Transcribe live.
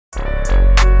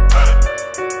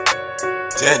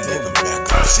That nigga back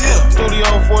up. Studio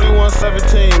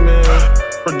 4117, man.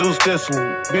 Produce this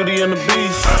one. Beauty and the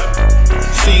Beast.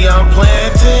 See, I'm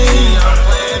planting,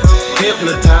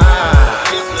 hypnotized.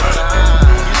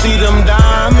 See them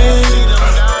diamonds,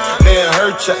 they'll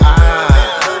hurt your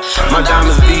eyes. My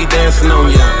diamonds be dancing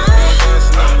on ya.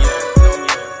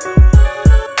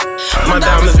 My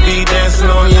diamonds be dancing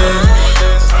on ya.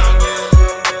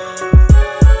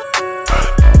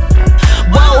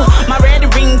 Whoa, my red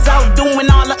rings out, doing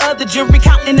all the other jewelry,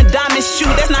 counting the diamond shoe.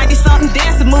 That's 90-something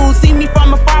dancing moves. See me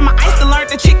from afar, my ice to learn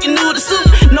the chicken noodle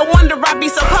soup. No wonder I be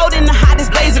so cold in the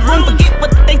hottest blazing room. Forget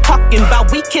what they talking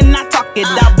about, we cannot talk it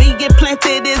out. We get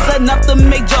planted is enough to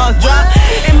make jaws drop.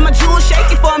 And my jewels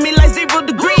shaking for me like 0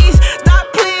 degrees.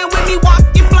 Stop playing with me,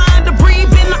 walking, flying debris.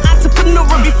 Been an entrepreneur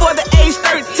before the age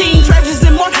 13. Treasures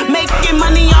and more, making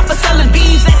money off of selling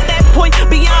bees. At that point,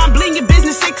 beyond bling, your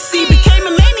business succeed. Became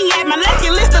a maniac, my lucky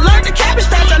list to learn the cabbage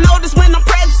patch. I notice when I'm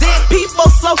present, people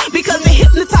slow because they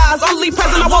hypnotize. Only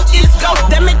present I want is go.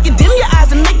 That make you dim your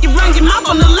eyes and make you run your mouth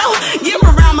on the low. Give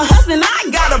around my husband, I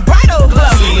got a bridal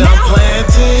glove. See, I'm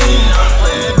planting,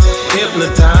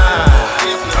 hypnotized.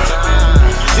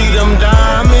 See them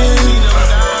diamonds,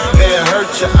 they'll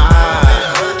hurt your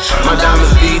eyes. My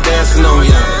diamonds be dancing on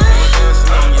ya.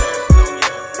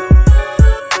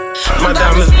 My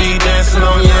diamonds be dancing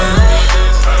on ya.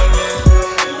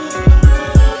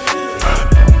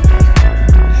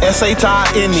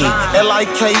 S-H-I-N-E,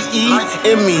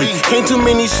 L-I-K-E-M-E. Can't too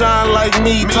many shine like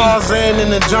me. Tarzan in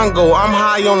the jungle, I'm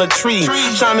high on a tree.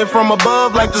 Shining from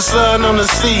above like the sun on the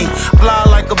sea. Fly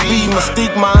like a bee,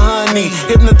 mystique my honey.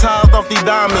 Hypnotized off these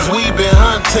diamonds, we been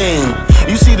hunting.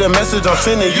 You see the message I'm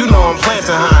sending, you know I'm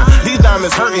planting high. These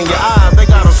diamonds hurting your eyes, they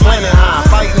got them slanting high.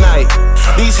 Fight night,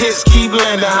 these hits keep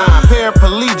landing high.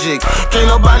 Paraplegic, can't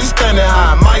nobody standing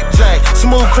high. Mike Jack,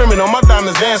 smooth criminal, my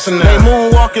diamonds dancing now. They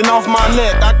moonwalking off my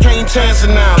neck, I can't chance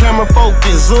it now. Camera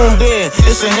focus, zoomed in,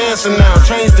 it's enhancing now.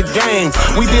 Change the game,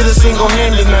 we did it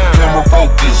single-handed now. Camera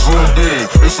focus, zoomed in,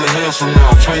 it's enhancing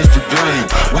now. Change the game,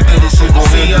 we did it single-handed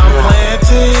now. See, I'm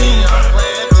planting,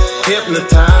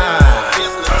 hypnotized.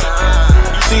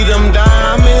 See them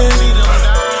diamonds,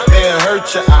 they'll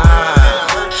hurt your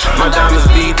eyes. My diamonds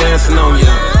be dancing on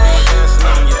ya.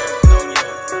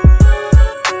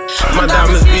 My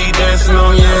diamonds be dancing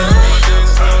on ya.